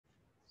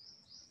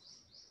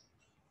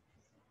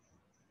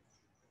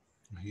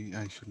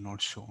I should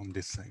not show on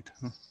this side.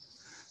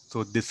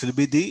 So this will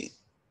be the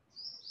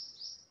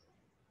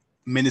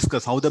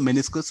meniscus. How the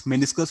meniscus?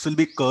 Meniscus will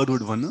be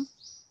curved one.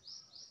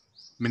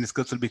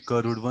 Meniscus will be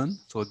curved one.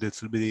 So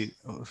this will be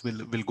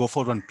we'll go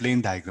for one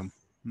plane diagram.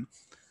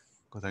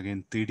 Because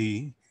again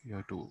 3D you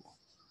have to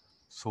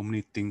so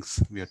many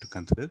things we have to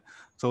consider.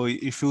 So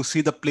if you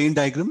see the plane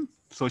diagram,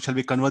 so shall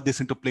we convert this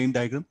into plane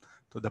diagram?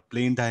 So the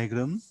plane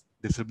diagram,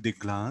 this will be the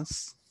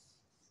glass.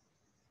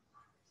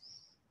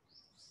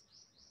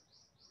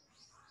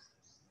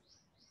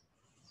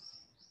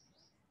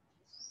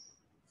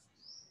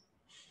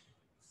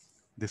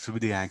 This will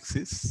be the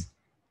axis.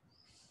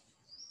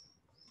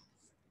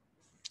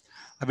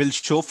 I will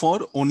show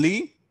for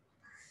only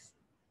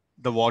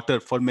the water.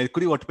 For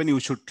mercury water pen, you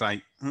should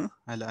try.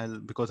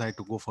 Because I have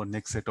to go for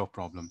next set of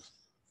problems.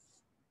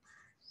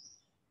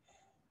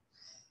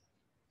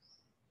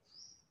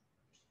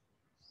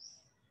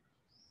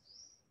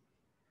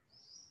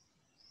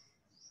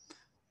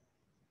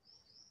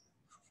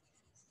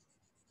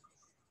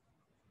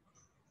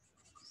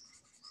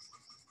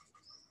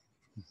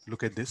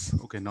 Look at this.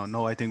 Okay,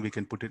 now I think we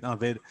can put it.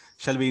 Where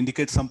shall we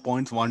indicate some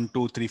points? 1,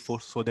 2, 3, 4,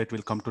 so that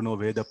we'll come to know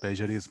where the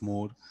pressure is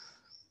more.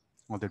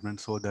 Or that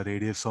means so the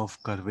radius of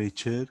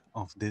curvature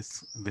of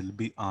this will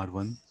be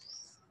R1.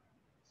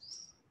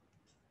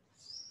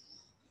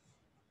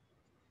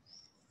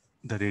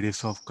 The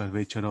radius of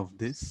curvature of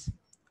this,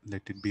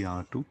 let it be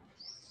R2.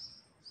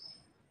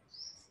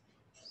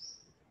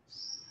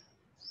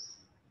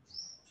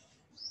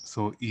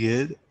 So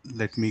here,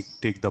 let me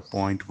take the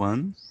point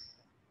 1,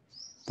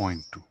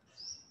 point 2.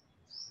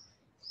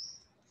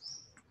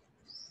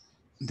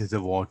 There's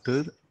a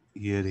water,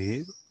 here,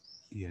 here,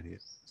 here, here.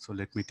 So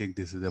let me take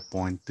this as a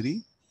point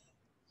 3.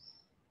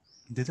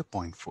 There's a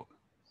point 4.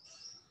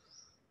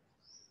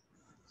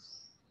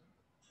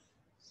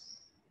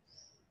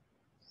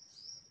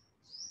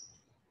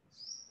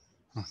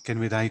 Can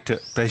we write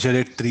pressure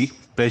at 3?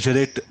 Pressure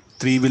at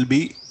 3 will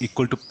be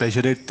equal to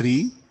pressure at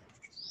 3,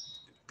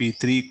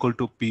 P3 equal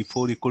to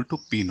P4 equal to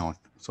P0.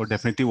 So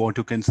definitely what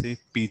you can say,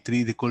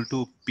 P3 is equal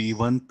to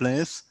P1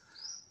 plus,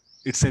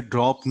 it's a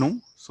drop, no?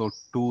 So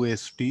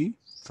 2ST,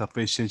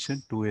 surface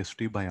tension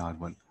 2ST by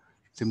R1.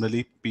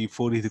 Similarly,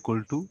 P4 is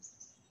equal to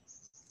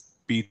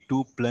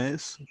P2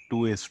 plus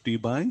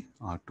 2ST by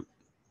R2.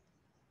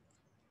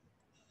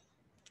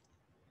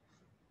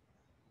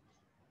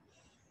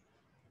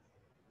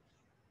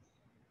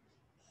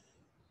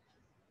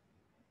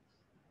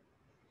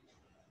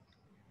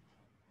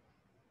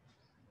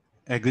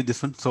 Agree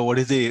this one. So what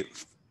is the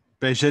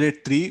pressure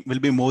at 3 will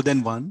be more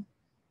than 1.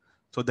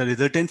 So the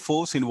resultant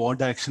force in what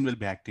direction will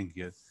be acting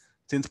here?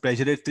 Since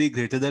pressure at 3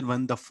 greater than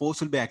 1, the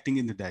force will be acting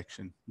in the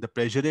direction. The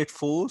pressure at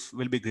force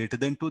will be greater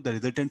than 2, the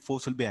resultant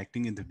force will be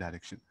acting in the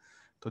direction.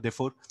 So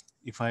therefore,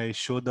 if I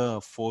show the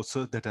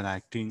forces that are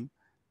acting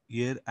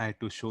here, I have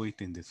to show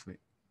it in this way.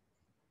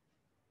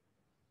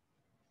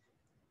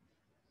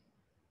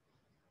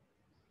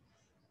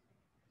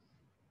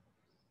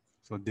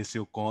 So this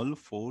you call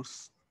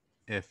force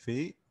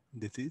FA,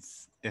 this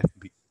is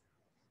FB.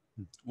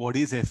 What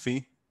is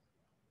FA?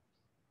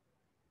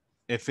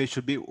 FA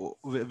should be,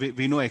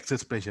 we know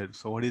excess pressure.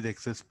 So what is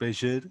excess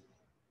pressure?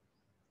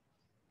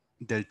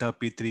 Delta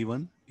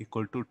P31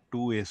 equal to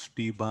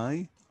 2ST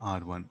by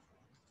R1.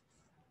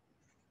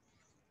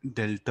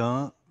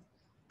 Delta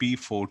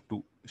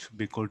P42 should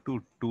be equal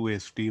to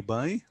 2ST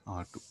by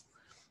R2.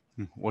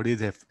 What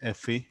is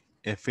FA?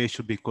 FA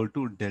should be equal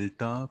to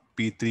delta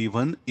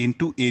P31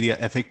 into area,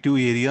 effective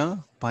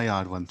area by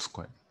R1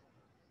 square.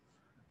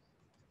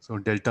 So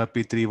delta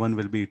P31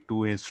 will be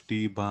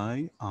 2ST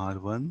by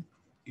R1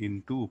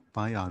 into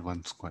pi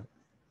R1 square.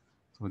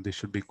 So this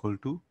should be equal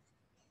to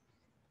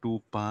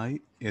 2 pi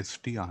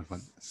ST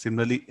R1.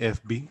 Similarly,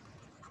 FB,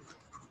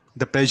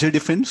 the pressure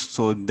difference,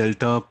 so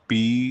delta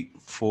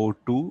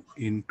P42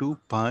 into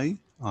pi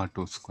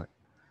R2 square.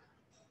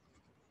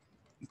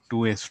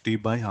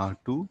 2ST by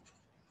R2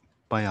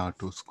 pi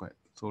R2 square.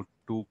 So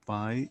 2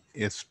 pi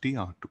ST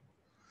R2.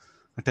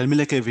 Tell me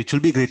like which will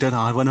be greater,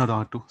 R1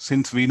 or R2?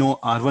 Since we know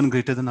R1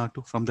 greater than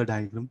R2 from the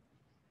diagram.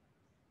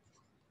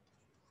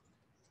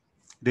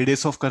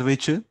 Radius of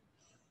curvature.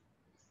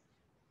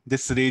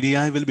 This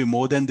radii will be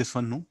more than this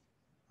one, no?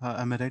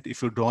 Am I right?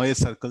 If you draw a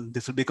circle,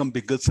 this will become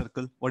bigger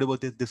circle. What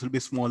about this? This will be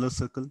smaller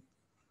circle.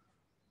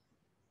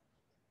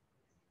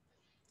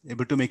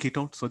 Able to make it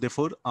out. So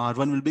therefore,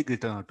 R1 will be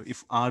greater than R2.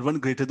 If R1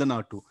 greater than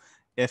R2,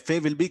 FA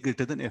will be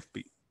greater than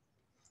FB.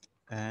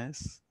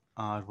 As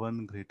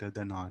R1 greater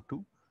than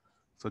R2.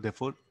 So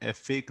therefore,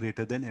 FA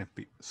greater than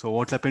FB. So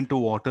what happened to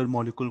water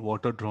molecule,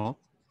 water drop?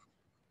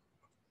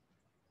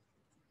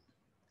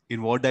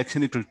 In what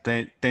direction it will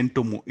tend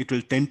to move? It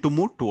will tend to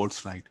move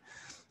towards right.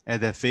 As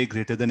FA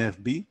greater than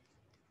FB,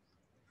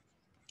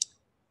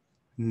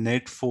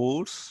 net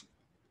force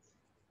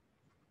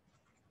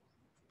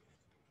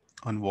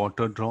on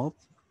water drop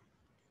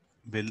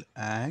will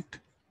act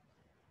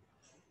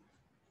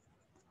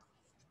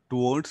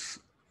towards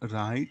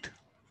right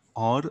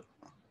or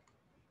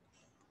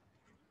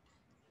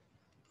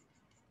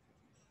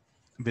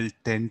will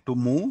tend to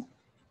move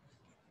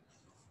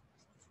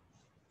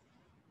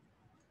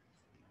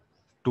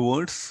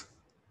towards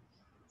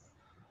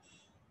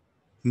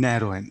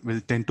narrow end.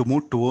 Will tend to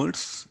move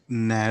towards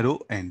narrow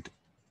end.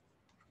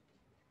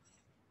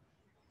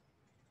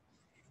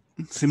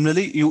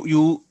 Similarly,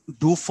 you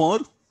do for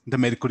the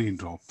mercury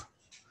drop.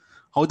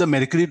 How the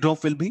mercury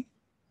drop will be?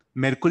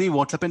 Mercury,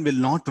 what happened,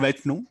 will not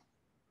wet, no?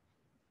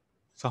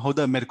 So how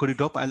the mercury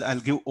drop, I'll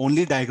give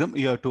only diagram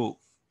here to.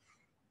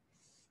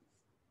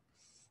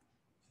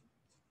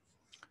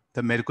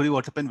 The mercury,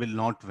 what happened, will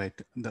not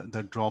wet.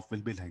 The drop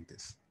will be like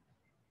this.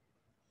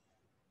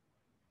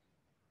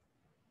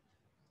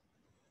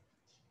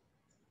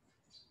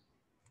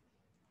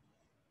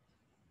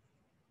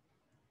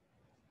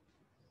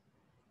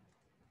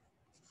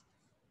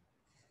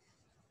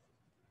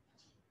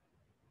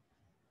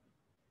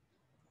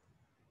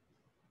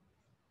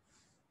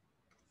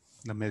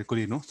 The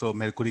mercury, no? So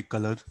mercury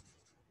color.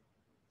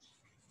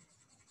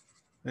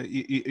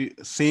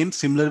 Same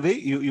similar way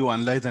you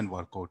analyze and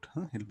work out.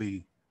 Huh? It'll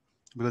be,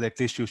 because at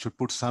least you should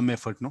put some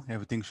effort, no?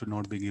 Everything should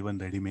not be given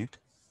ready-made.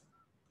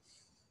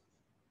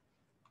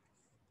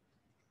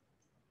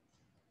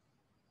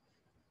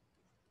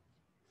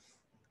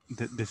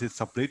 This is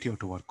separate, you have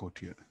to work out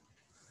here.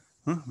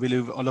 Huh? Will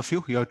you, all of you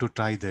have to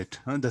try that.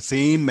 Huh? The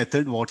same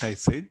method, what I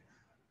said.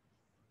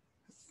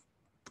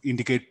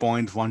 Indicate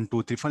points 1,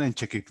 2, 3, 4 and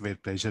check it where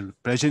pressure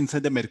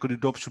inside the mercury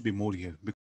drop should be more here.